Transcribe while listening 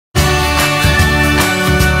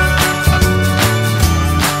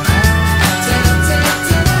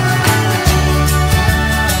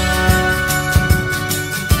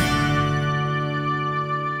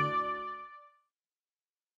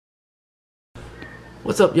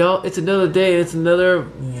What's up, y'all? It's another day, it's another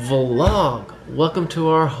vlog. Welcome to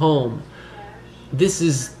our home. This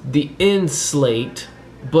is the end slate,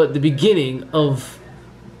 but the beginning of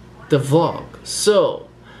the vlog. So,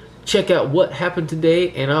 check out what happened today,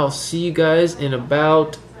 and I'll see you guys in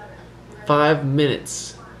about 5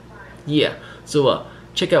 minutes. Yeah, so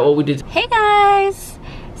check out what we did. Hey guys!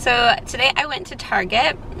 So today I went to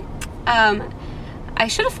Target. I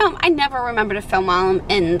should have filmed. I never remember to film while I'm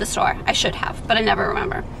in the store. I should have, but I never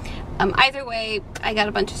remember. Either way, I got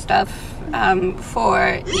a bunch of stuff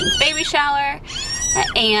for Ian's baby shower,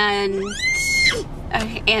 and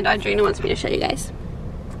Audrina wants me to show you guys.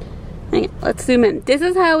 Okay, let's zoom in. This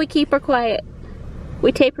is how we keep her quiet.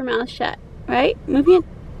 We tape her mouth shut, right? Move in.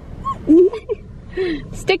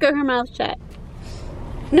 Stick her mouth shut.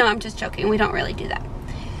 No, I'm just joking. We don't really do that.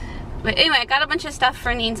 But anyway, I got a bunch of stuff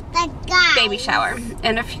for Neen's baby shower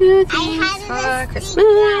and a few things for Christmas.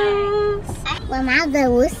 Well, I was a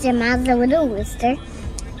rooster, I was a little rooster.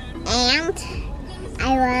 And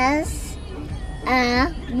I was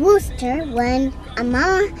a rooster when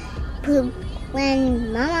Mama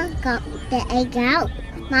got the egg out.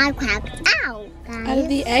 Mama cracked out, guys. Out of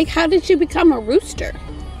the egg? How did you become a rooster?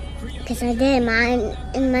 Because I did.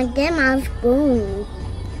 In my grandma's womb.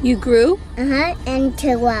 You grew?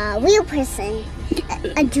 Into a real person.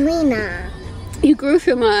 Audrina. You grew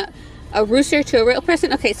from a rooster to a real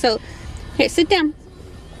person? Okay, so, here, sit down.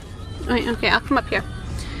 Alright, okay, I'll come up here.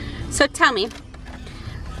 So tell me,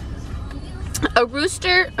 a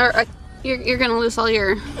rooster, or you're gonna lose all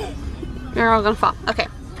you're all gonna fall. Okay.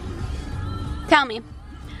 Tell me,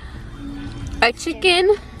 a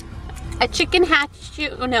chicken hatched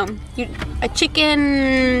you, oh no, a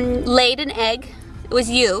chicken laid an egg. It was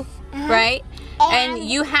you, right? And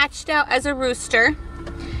you hatched out as a rooster,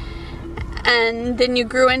 and then you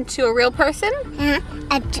grew into a real person? And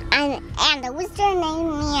the rooster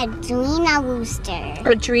named me Audrina Rooster.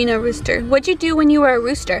 Audrina Rooster. What'd you do when you were a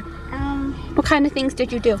rooster? What kind of things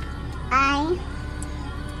did you do? I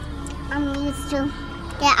used to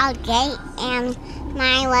get out gate, and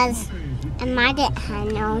mine didn't have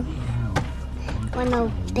no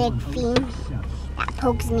big thing that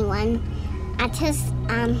pokes anyone. I just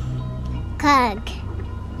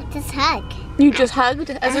hug. You just hugged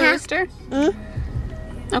as a rooster?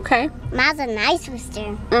 Okay. Mine's a nice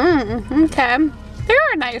rooster. Okay. There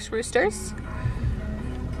are nice roosters.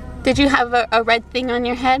 Did you have a red thing on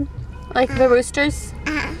your head? Like the roosters?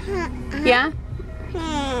 Yeah?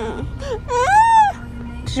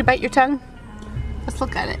 Did you bite your tongue? Let's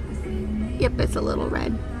look at it. Yep, it's a little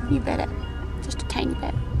red. You bit it. Just a tiny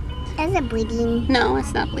bit. Is it bleeding? No,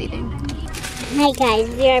 it's not bleeding. Hey guys,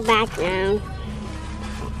 we are back now.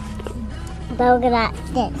 But look at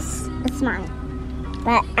this. It's mine.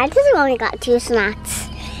 But I just only got 2 snacks.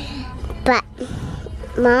 But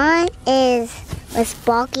mine was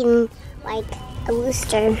barking like a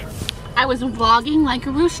rooster. I was vlogging like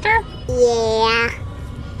a rooster? Yeah.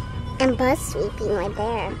 And bus sweeping right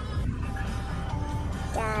there.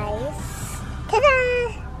 Guys.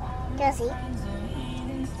 Ta-da! Josie.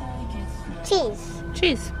 Cheese.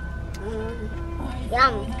 Cheese.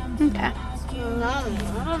 Yum. Okay. I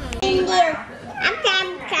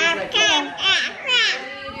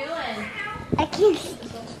can't.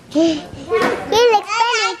 He looks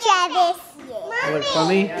funny, Travis. I look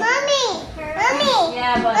funny? Mommy.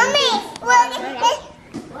 Yeah, but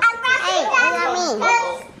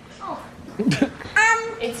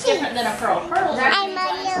it's different than a pearl. Pearls are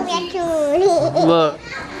Look.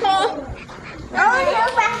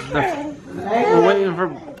 We're waiting for,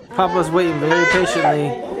 Papa's waiting very patiently.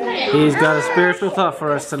 He's got a spiritual thought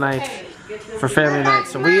for us tonight for family night.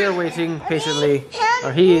 So we are waiting patiently,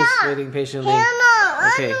 or he is waiting patiently.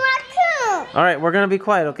 Okay. Alright, we're going to be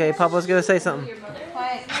quiet, okay? Papa's going to say something.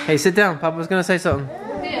 Hey, sit down. Papa's going to say something.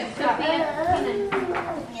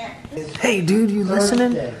 Hey, dude, you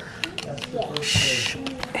listening? Shh.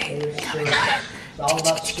 Hey, come here.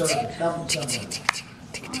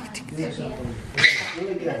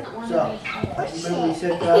 Really good. So, remember we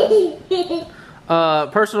said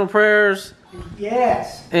personal prayers.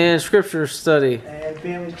 Yes. And scripture study. And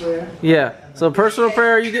family prayer. Yeah. So personal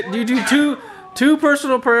prayer, you do two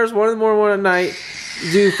personal prayers, one in the morning, one at night.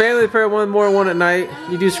 You do family prayer, one in the morning, one at night.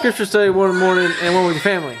 You do scripture study, one in the morning, and one with your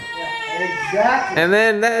family. Yeah, exactly. And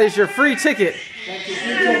then that is your free ticket. That's your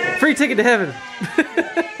free ticket. Free ticket to heaven.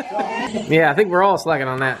 Yeah, I think we're all slacking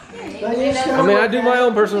on that. I mean, I do my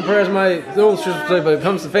own personal prayers, my own scripture study, but when it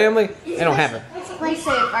comes to family, it don't happen. we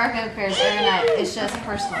say our good prayers every night. It's just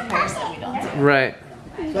personal prayers that we don't do. Right.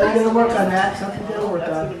 So you're going to work on that. Something to work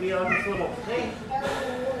on.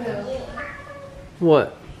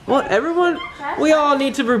 What? What? Everyone? We all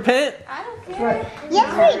need to repent. Yes, we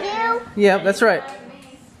do. Yeah, that's right.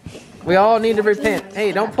 We all need to repent.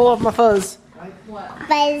 Hey, don't pull off my fuzz.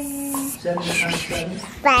 Buzz. 7 times 7.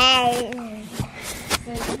 Buzz.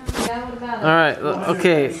 All right.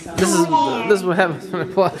 Okay. This is what happens when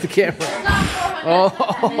I pull out the camera. Oh.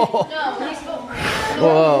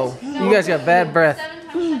 Whoa. You guys got bad breath.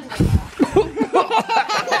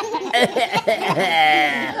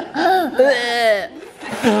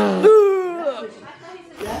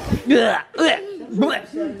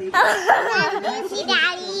 See,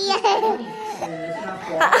 Daddy. Yeah.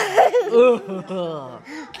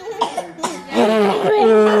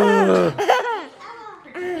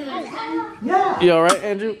 You all right,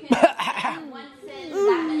 Andrew? But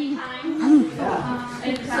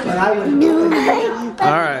I would.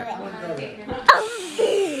 All right.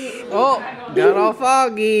 Oh, got all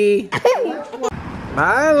foggy.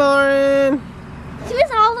 Bye, Lauren. She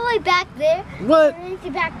was all the way back there. What? And then she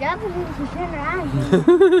backed up and then she turned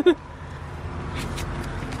around.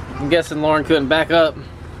 I'm guessing Lauren couldn't back up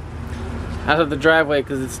out of the driveway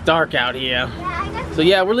because it's dark out here. So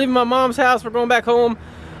yeah, we're leaving my mom's house. We're going back home.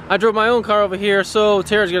 I drove my own car over here, so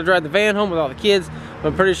Tara's gonna drive the van home with all the kids.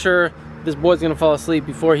 I'm pretty sure this boy's gonna fall asleep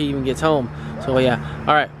before he even gets home. So yeah,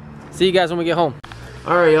 all right. See you guys when we get home.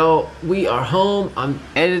 All right, y'all. We are home. I'm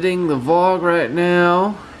editing the vlog right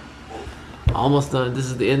now. Almost done. This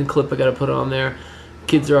is the end clip I gotta put on there.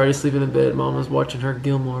 Kids are already sleeping in bed. Mama's watching her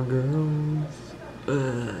Gilmore Girls.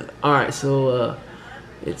 All right, so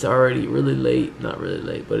it's already really late. Not really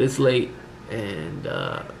late, but it's late, and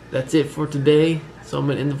that's it for today. So I'm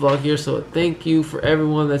gonna end the vlog here. So thank you for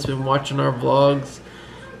everyone that's been watching our vlogs.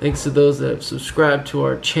 Thanks to those that have subscribed to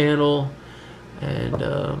our channel, and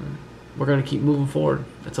we're gonna keep moving forward.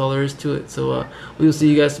 That's all there is to it. So we will see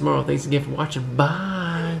you guys tomorrow. Thanks again for watching. Bye.